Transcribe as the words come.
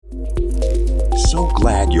so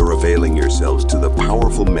glad you're availing yourselves to the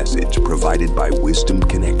powerful message provided by Wisdom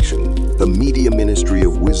Connection, the media ministry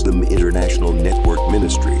of Wisdom International Network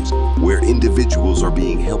Ministries, where individuals are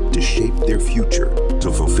being helped to shape their future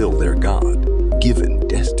to fulfill their God-given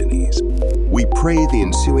destinies. We pray the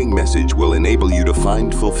ensuing message will enable you to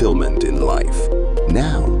find fulfillment in life.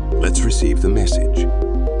 Now, let's receive the message.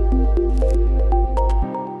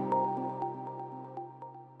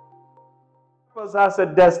 Purpose has a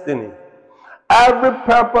destiny. Every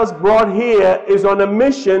purpose brought here is on a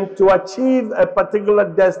mission to achieve a particular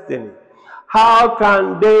destiny. How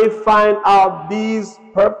can they find out these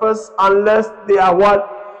purpose unless they are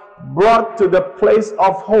brought to the place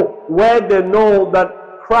of hope, where they know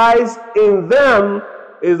that Christ in them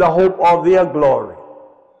is the hope of their glory.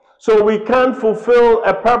 So we can't fulfill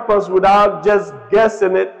a purpose without just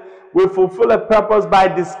guessing it. We fulfill a purpose by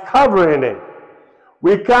discovering it.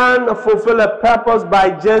 We can't fulfill a purpose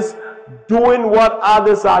by just doing what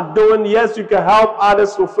others are doing. Yes, you can help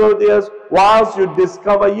others fulfill theirs whilst you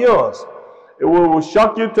discover yours. It will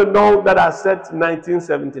shock you to know that I said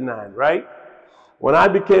 1979, right? When I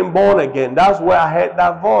became born again, that's where I heard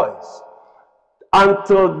that voice.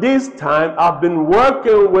 Until this time, I've been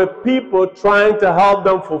working with people trying to help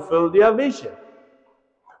them fulfill their vision.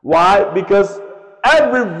 Why? Because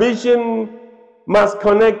every vision must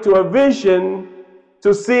connect to a vision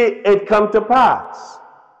to see it come to pass.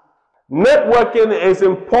 Networking is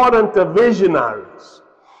important to visionaries.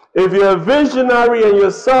 If you're a visionary and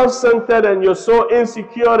you're self-centered and you're so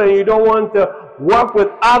insecure and you don't want to work with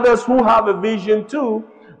others who have a vision too,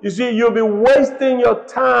 you see, you'll be wasting your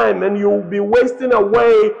time and you'll be wasting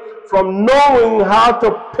away from knowing how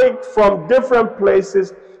to pick from different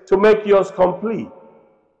places to make yours complete.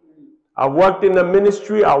 I've worked in the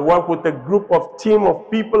ministry. I worked with a team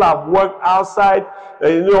of people. I've worked outside,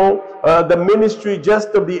 the ministry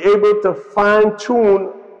just to be able to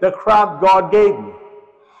fine-tune the craft God gave me.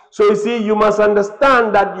 So you see, you must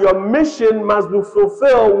understand that your mission must be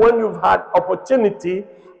fulfilled when you've had opportunity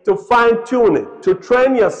to fine-tune it, to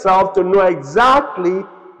train yourself to know exactly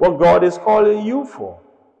what God is calling you for.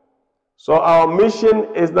 So our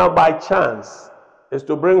mission is not by chance. It's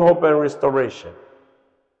to bring hope and restoration.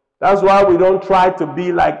 That's why we don't try to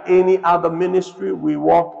be like any other ministry. We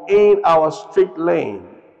walk in our strict lane.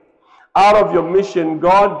 Out of your mission,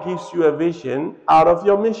 God gives you a vision out of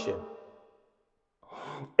your mission.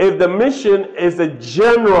 If the mission is a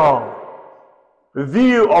general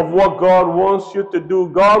view of what God wants you to do,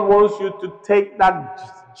 God wants you to take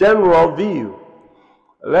that general view.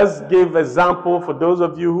 Let's give example for those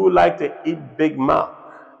of you who like to eat Big Mac.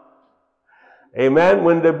 Amen.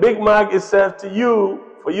 When the Big Mac is served to you,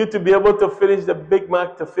 for you to be able to finish the Big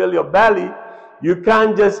Mac to fill your belly, you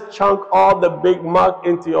can't just chunk all the Big Mac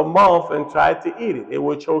into your mouth and try to eat it. It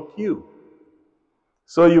will choke you.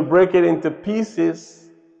 So you break it into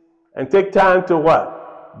pieces and take time to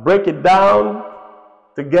what? Break it down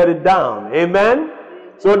to get it down. Amen?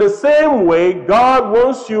 So the same way, God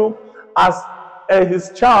wants you as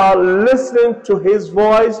his child, listening to his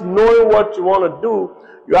voice, knowing what you want to do.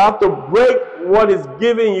 You have to break what is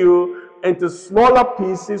giving you into smaller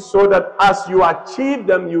pieces so that as you achieve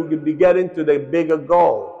them, you will be getting to the bigger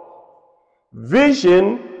goal.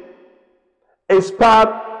 Vision is part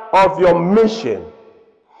of your mission,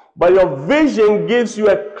 but your vision gives you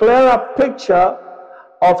a clearer picture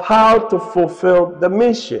of how to fulfill the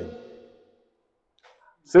mission.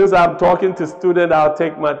 Since I'm talking to students, I'll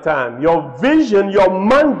take my time. Your vision, your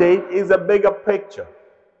mandate is a bigger picture.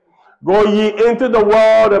 Go ye into the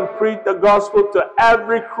world and preach the gospel to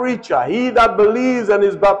every creature. He that believes and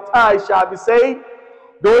is baptized shall be saved.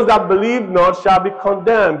 Those that believe not shall be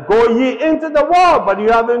condemned. Go ye into the world, but you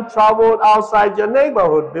haven't traveled outside your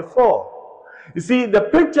neighborhood before. You see, the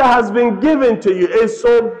picture has been given to you. It's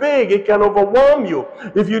so big, it can overwhelm you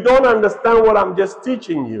if you don't understand what I'm just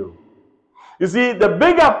teaching you. You see, the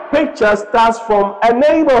bigger picture starts from a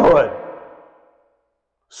neighborhood.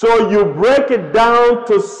 So you break it down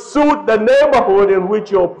to suit the neighborhood in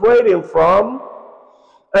which you're operating from.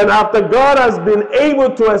 And after God has been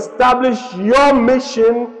able to establish your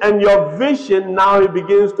mission and your vision, now he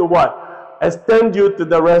begins to what? Extend you to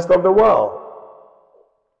the rest of the world.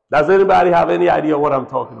 Does anybody have any idea what I'm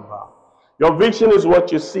talking about? Your vision is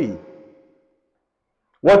what you see.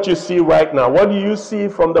 What you see right now. What do you see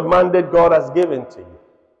from the mandate God has given to you?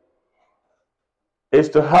 Is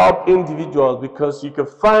to help individuals, because you can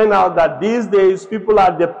find out that these days people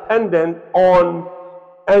are dependent on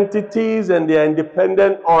entities and they are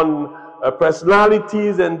dependent on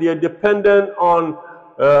personalities and they are dependent on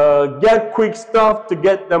get quick stuff to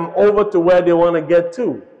get them over to where they want to get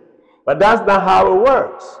to. But that's not how it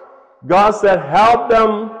works. God said, help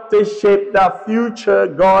them to shape that future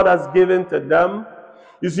God has given to them.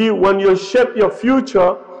 You see, when you shape your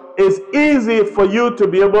future, it's easy for you to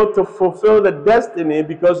be able to fulfill the destiny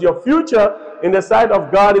because your future in the sight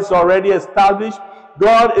of God is already established.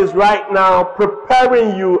 God is right now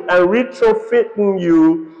preparing you and retrofitting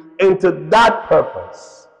you into that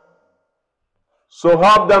purpose. So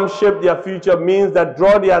help them shape their future means that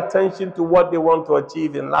draw their attention to what they want to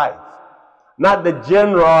achieve in life. Not the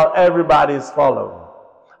general everybody is following.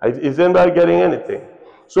 Is anybody getting anything?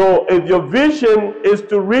 So if your vision is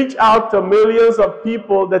to reach out to millions of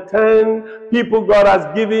people, the 10 people God has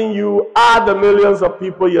given you are the millions of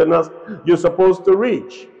people you're supposed to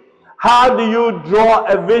reach. How do you draw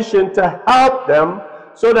a vision to help them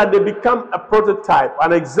so that they become a prototype,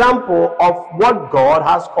 an example of what God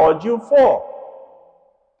has called you for?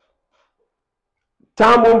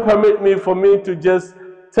 Time won't permit me to just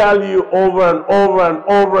tell you over and over and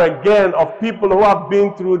over again of people who have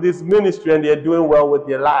been through this ministry and they're doing well with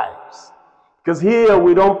their lives. Because here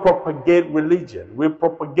we don't propagate religion, we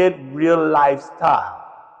propagate real lifestyle.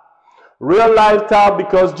 Real lifestyle,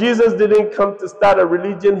 because Jesus didn't come to start a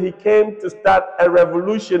religion, he came to start a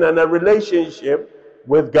revolution and a relationship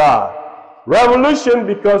with God. Revolution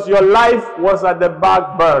because your life was at the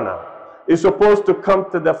back burner. It's supposed to come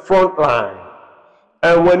to the front line.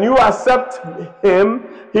 And when you accept him,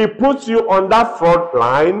 he puts you on that front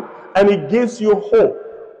line and he gives you hope.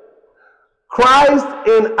 Christ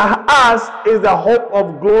in us is the hope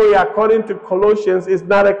of glory, according to Colossians. It's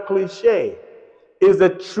not a cliche. It's a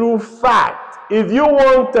true fact. If you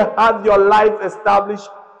want to have your life established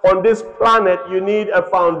on this planet, you need a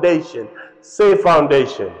foundation. Say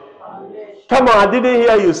foundation. Come on, I didn't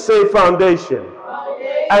hear you say foundation.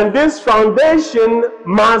 And this foundation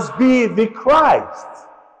must be the Christ.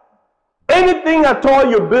 Anything at all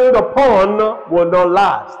you build upon will not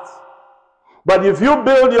last. But if you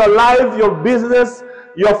build your life, your business,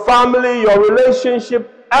 your family, your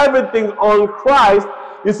relationship, everything on Christ,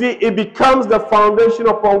 you see, it becomes the foundation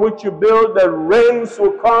upon which you build. The rains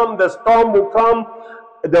will come, the storm will come,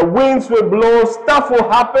 the winds will blow, stuff will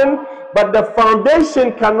happen, but the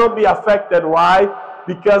foundation cannot be affected. Why?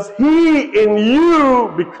 Because he in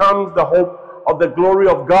you becomes the hope of the glory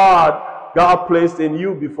of God God placed in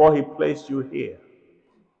you before he placed you here.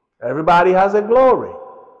 Everybody has a glory.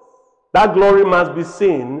 That glory must be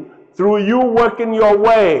seen through you working your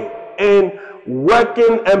way and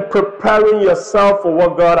working and preparing yourself for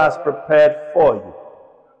what God has prepared for you.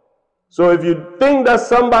 So if you think that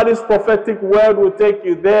somebody's prophetic word will take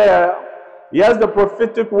you there, yes, the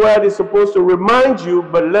prophetic word is supposed to remind you,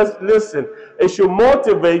 but let's listen. It should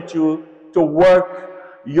motivate you to work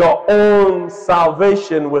your own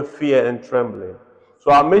salvation with fear and trembling.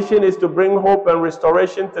 So our mission is to bring hope and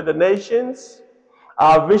restoration to the nations.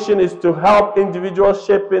 Our vision is to help individuals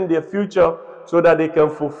shaping their future so that they can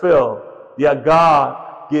fulfill their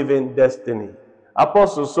God-given destiny.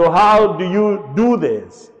 Apostles, so how do you do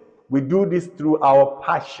this? We do this through our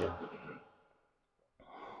passion.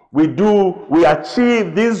 We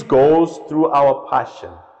achieve these goals through our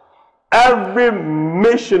passion. Every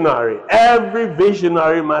missionary, every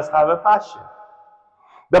visionary must have a passion.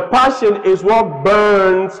 The passion is what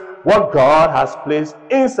burns what God has placed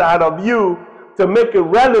inside of you to make it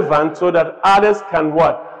relevant so that others can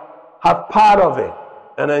what? Have part of it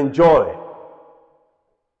and enjoy it.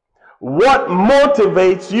 What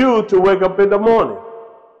motivates you to wake up in the morning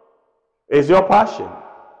is your passion.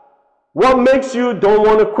 What makes you don't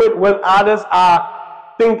want to quit when others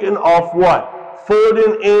are thinking of what?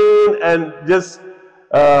 Folding in and just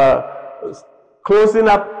closing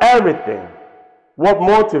up everything. What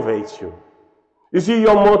motivates you? You see,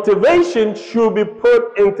 your motivation should be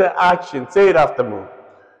put into action. Say it after me.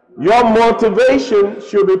 Your motivation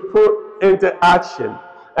should be put into action.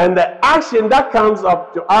 And the action that comes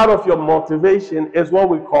out of your motivation is what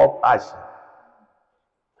we call passion.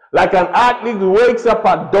 Like an athlete who wakes up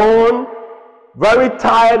at dawn, very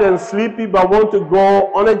tired and sleepy, but want to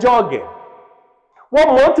go on a jogging. What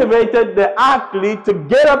motivated the athlete to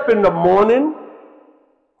get up in the morning,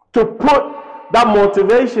 to put that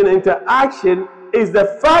motivation into action, is the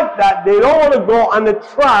fact that they don't want to go on the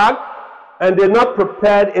track and they're not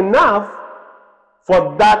prepared enough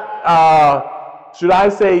for that, should I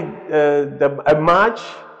say, a match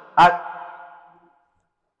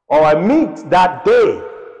or a meet that day.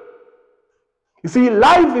 You see,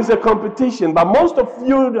 life is a competition, but most of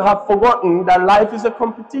you have forgotten that life is a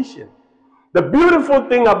competition. The beautiful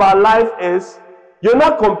thing about life is you're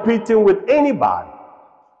not competing with anybody.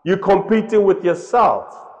 You're competing with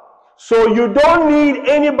yourself. So you don't need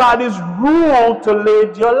anybody's rule to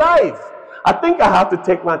lead your life. I think I have to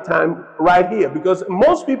take my time right here, because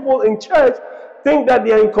most people in church think that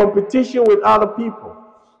they are in competition with other people.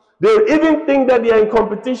 They even think that they are in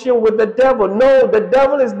competition with the devil. No, the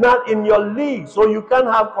devil is not in your league, so you can't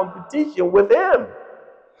have competition with him.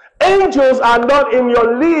 Angels are not in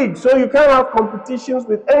your league, so you can't have competitions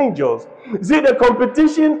with angels. See, the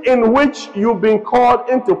competition in which you've been called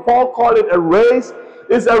into, Paul called it a race,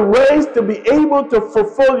 is a race to be able to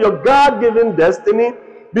fulfill your God-given destiny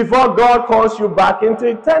before God calls you back into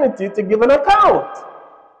eternity to give an account.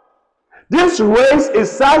 This race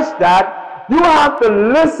is such that you have to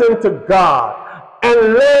listen to God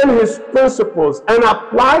and learn his principles and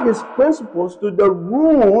apply his principles to the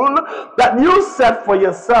rule that you set for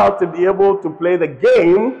yourself to be able to play the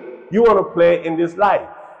game you want to play in this life.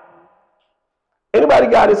 Anybody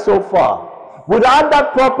got it so far? Without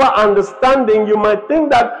that proper understanding, you might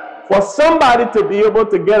think that for somebody to be able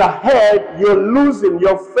to get ahead, you're losing,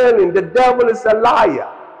 you're failing. The devil is a liar.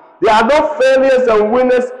 There are no failures and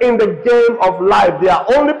winners in the game of life. There are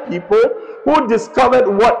only people who discovered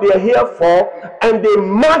what they're here for and they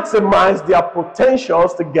maximize their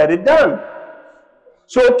potentials to get it done.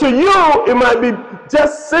 So to you, it might be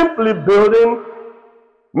just simply building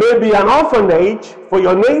maybe an orphanage for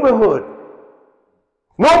your neighborhood.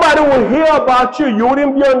 Nobody will hear about you. You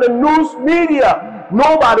wouldn't be on the news media.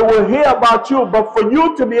 Nobody will hear about you. But for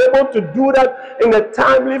you to be able to do that in a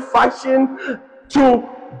timely fashion to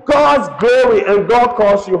God's glory, and God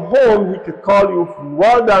calls you home, he could call you,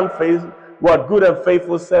 well done, good and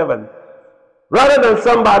faithful servant. Rather than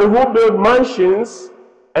somebody who built mansions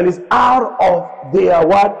and is out of their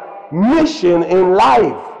mission in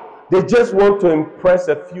life. They just want to impress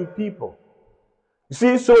a few people. You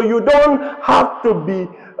see, so you don't have to be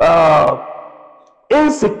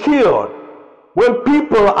insecure when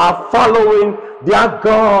people are following their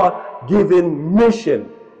God-given mission.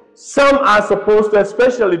 Some are supposed to,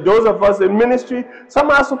 especially those of us in ministry, some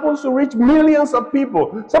are supposed to reach millions of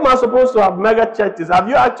people. Some are supposed to have mega churches. Have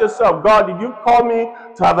you asked yourself, God, did you call me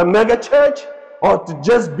to have a mega church, or to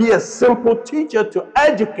just be a simple teacher to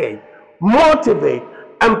educate, motivate,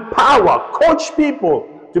 empower, coach people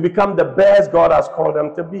to become the best God has called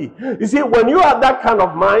them to be? You see, when you have that kind of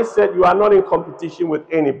mindset, you are not in competition with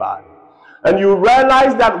anybody. And you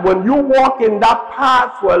realize that when you walk in that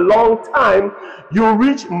path for a long time, you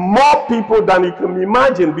reach more people than you can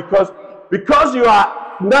imagine, because you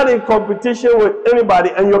are not in competition with anybody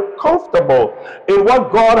and you're comfortable in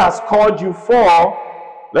what God has called you for.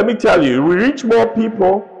 Let me tell you, we reach more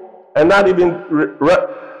people and not even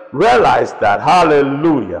realize that.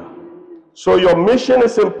 Hallelujah. So your mission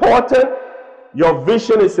is important, your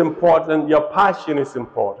vision is important, your passion is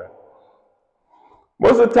important.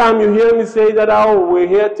 Most of the time you hear me say that, oh, we're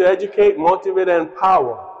here to educate, motivate, and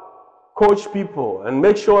empower, coach people, and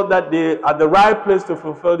make sure that they are at the right place to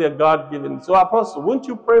fulfill their God-given. So, Apostle, wouldn't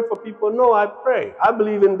you pray for people? No, I pray. I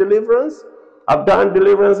believe in deliverance. I've done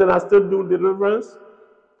deliverance and I still do deliverance.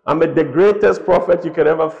 I'm the greatest prophet you could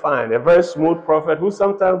ever find, a very smooth prophet who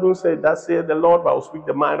sometimes will say, "Thus saith the Lord," but I will speak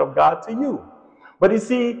the mind of God to you. But you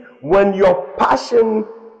see, when your passion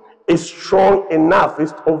is strong enough,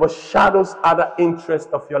 it overshadows other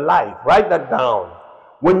interests of your life. Write that down.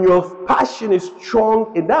 When your passion is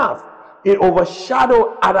strong enough, it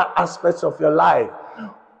overshadows other aspects of your life.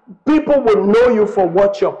 People will know you for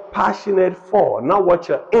what you're passionate for, not what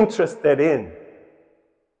you're interested in.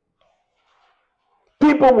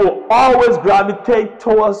 People will always gravitate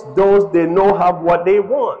towards those they know have what they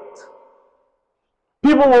want.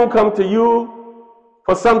 People won't come to you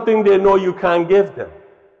for something they know you can't give them.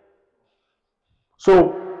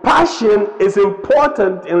 So passion is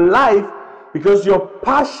important in life because your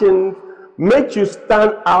passion makes you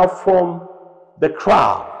stand out from the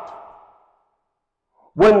crowd.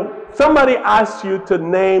 When somebody asks you to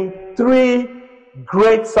name 3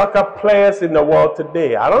 great soccer players in the world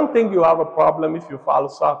today, I don't think you have a problem if you follow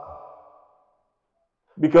soccer.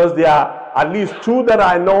 Because there are at least 2 that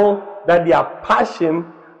I know that their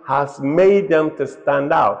passion has made them to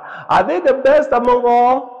stand out. Are they the best among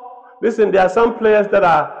all? Listen, there are some players that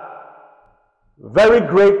are very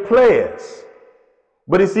great players.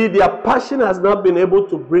 But you see, their passion has not been able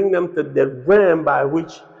to bring them to the realm by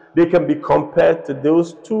which they can be compared to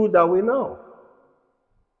those 2 that we know.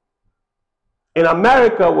 In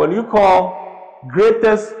America, when you call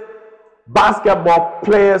greatest basketball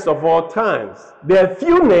players of all times, there are a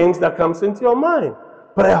few names that comes into your mind.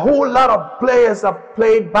 But a whole lot of players have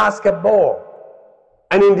played basketball.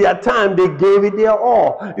 And in their time, they gave it their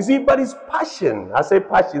all. You see, but it's passion. I say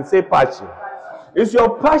passion, say passion. It's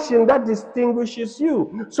your passion that distinguishes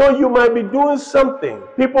you. So you might be doing something.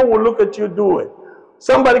 People will look at you do it.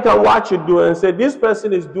 Somebody can watch you do it and say, this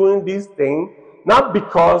person is doing this thing not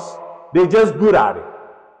because they're just good at it,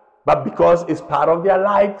 but because it's part of their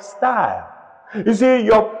lifestyle. You see,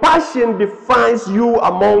 your passion defines you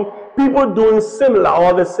among people doing similar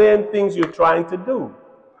or the same things you're trying to do.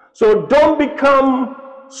 So don't become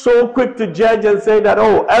so quick to judge and say that,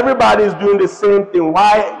 oh, everybody is doing the same thing.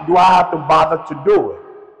 Why do I have to bother to do it?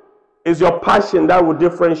 It's your passion that will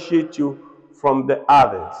differentiate you from the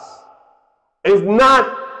others. It's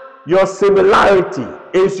not your similarity,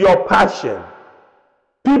 it's your passion.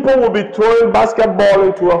 People will be throwing basketball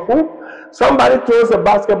into a hoop. Somebody throws a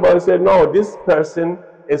basketball and says, no, this person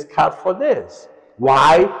is cut for this.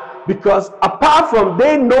 Why? Because apart from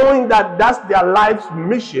they knowing that that's their life's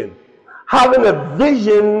mission, having a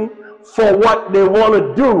vision for what they want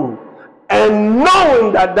to do, and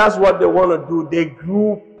knowing that that's what they want to do, they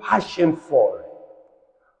grew passion for it.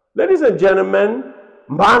 Ladies and gentlemen,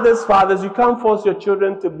 mothers, fathers, you can't force your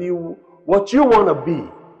children to be what you want to be,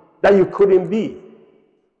 that you couldn't be.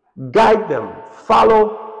 Guide them,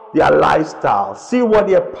 follow their lifestyle, see what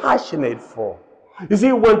they're passionate for. You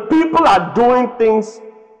see, when people are doing things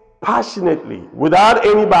passionately without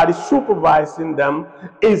anybody supervising them,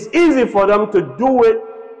 it's easy for them to do it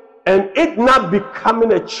and it not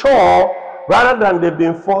becoming a chore rather than they've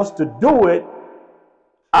been forced to do it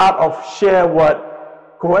out of sheer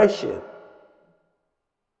what? Coercion.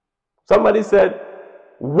 Somebody said,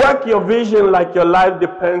 work your vision like your life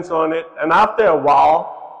depends on it, and after a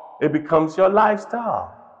while, it becomes your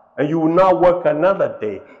lifestyle, and you will not work another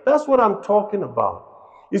day. That's what I'm talking about.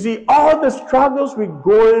 You see, all the struggles we're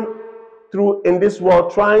going through in this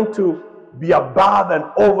world, trying to be above and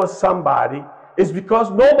over somebody, is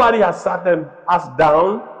because nobody has sat us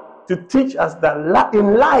down to teach us that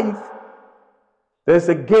in life, there's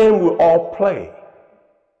a game we all play.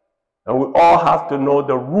 And we all have to know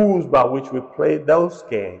the rules by which we play those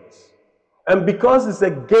games. And because it's a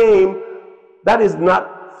game that is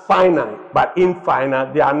not finite, but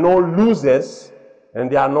infinite, there are no losers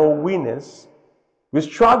and there are no winners. We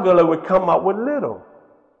struggle and we come up with little.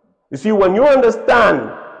 You see, when you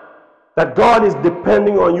understand that God is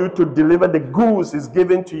depending on you to deliver the goods He's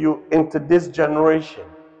given to you into this generation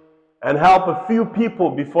and help a few people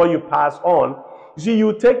before you pass on, you see,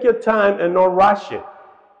 you take your time and not rush it.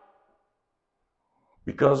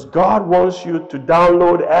 Because God wants you to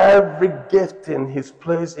download every gifting He's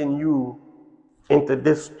placed in you into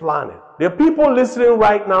this planet. There are people listening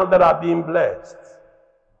right now that are being blessed.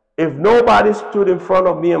 If nobody stood in front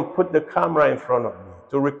of me and put the camera in front of me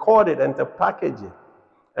to record it and to package it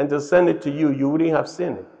and to send it to you, you wouldn't have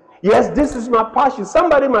seen it. Yes, this is my passion.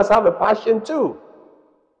 Somebody must have a passion too,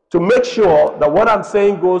 to make sure that what I'm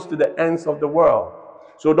saying goes to the ends of the world.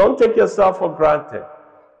 So don't take yourself for granted.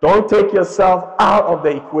 Don't take yourself out of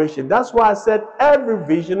the equation. That's why I said every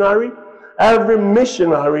visionary, every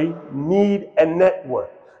missionary need a network.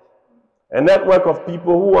 A network of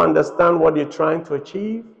people who understand what they're trying to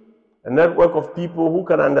achieve. A network of people who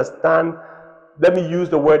can understand, let me use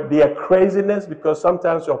the word, their craziness, because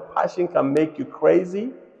sometimes your passion can make you crazy.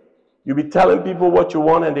 You be telling people what you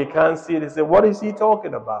want and they can't see it. They say, what is he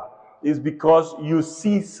talking about? It's because you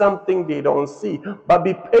see something they don't see. But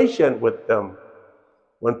be patient with them.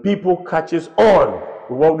 When people catches on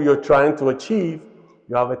with what you're trying to achieve,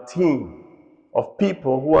 you have a team of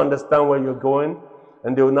people who understand where you're going,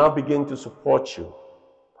 and they will now begin to support you.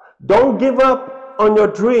 Don't give up on your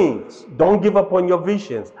dreams. Don't give up on your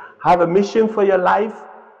visions. Have a mission for your life.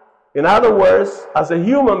 In other words, as a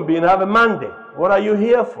human being, have a mandate. What are you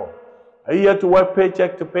here for? Are you here to work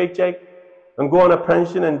paycheck to paycheck and go on a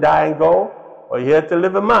pension and die and go? Or are you here to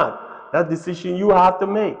live a month? That's a decision you have to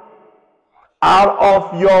make. Out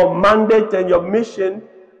of your mandate and your mission,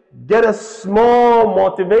 get a small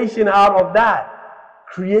motivation out of that.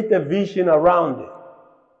 Create a vision around it.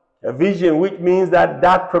 A vision which means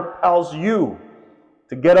that propels you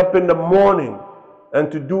to get up in the morning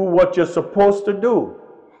and to do what you're supposed to do.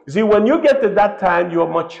 You see, when you get to that time, you're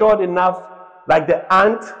matured enough, like the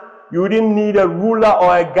ant, you didn't need a ruler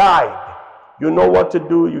or a guide. You know what to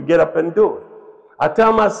do, you get up and do it. I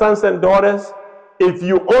tell my sons and daughters, if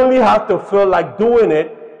you only have to feel like doing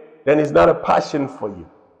it, then it's not a passion for you.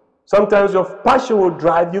 Sometimes your passion will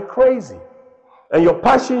drive you crazy. And your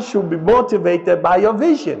passion should be motivated by your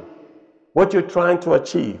vision, what you're trying to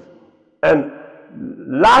achieve. And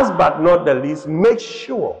last but not the least, make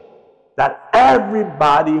sure that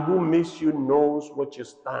everybody who meets you knows what you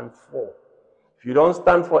stand for. If you don't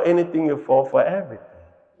stand for anything, you fall for everything.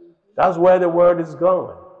 That's where the world is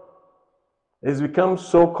going. It's become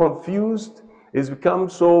so confused. It's become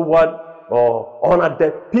so on a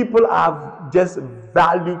debt. People are just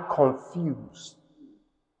value confused.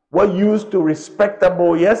 What used to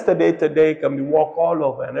respectable yesterday, today can be walked all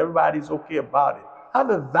over and everybody's okay about it. Have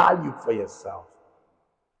a value for yourself.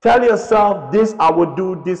 Tell yourself, this I would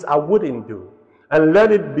do, this I wouldn't do. And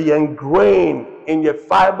let it be ingrained in your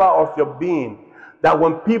fiber of your being that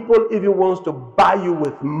when people even wants to buy you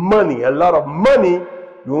with money, a lot of money,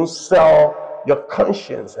 you won't sell your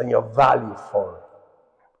conscience and your value for it.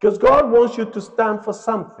 Because God wants you to stand for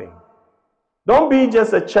something. Don't be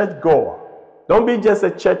just a church goer. Don't be just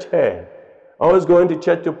a church head. Always going to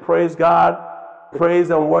church to praise God, praise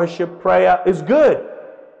and worship, prayer is good.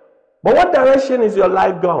 But what direction is your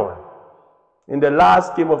life going? In the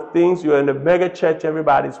last scheme of things, you're in a mega church,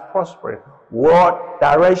 everybody's prospering. What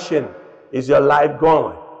direction is your life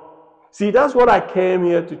going? See, that's what I came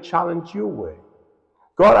here to challenge you with.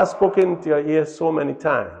 God has spoken into your ears so many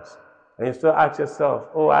times. And you still ask yourself,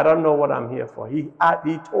 oh, I don't know what I'm here for. He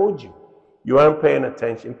told you. You aren't paying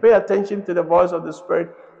attention. Pay attention to the voice of the Spirit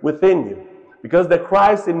within you. Because the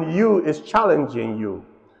Christ in you is challenging you.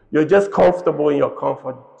 You're just comfortable in your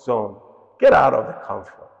comfort zone. Get out of the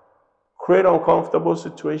comfort. Create an uncomfortable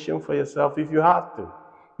situation for yourself if you have to.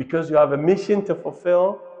 Because you have a mission to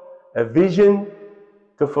fulfill, a vision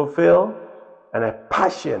to fulfill, and a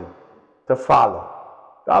passion to follow.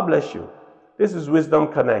 God bless you. This is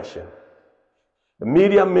Wisdom Connection, the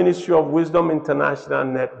media ministry of Wisdom International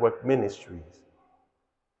Network Ministries.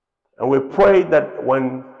 And we pray that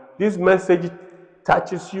when this message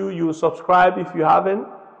touches you, you subscribe if you haven't.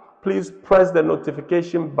 Please press the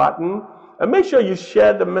notification button and make sure you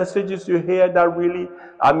share the messages you hear that really,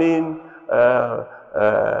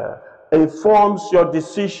 informs your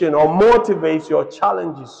decision or motivates you or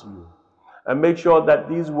challenges you. And make sure that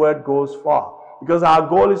this word goes far. Because our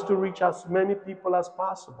goal is to reach as many people as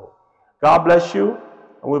possible. God bless you.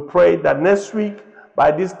 And we pray that next week,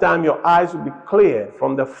 by this time, your eyes will be cleared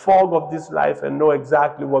from the fog of this life and know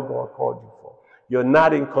exactly what God called you for. You're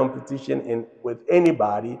not in competition with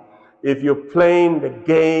anybody. If you're playing the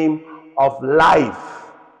game of life,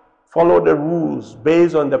 follow the rules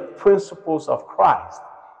based on the principles of Christ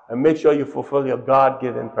and make sure you fulfill your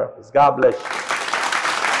God-given purpose. God bless you.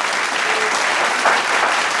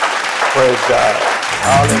 Praise God.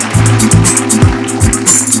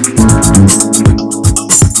 Hallelujah.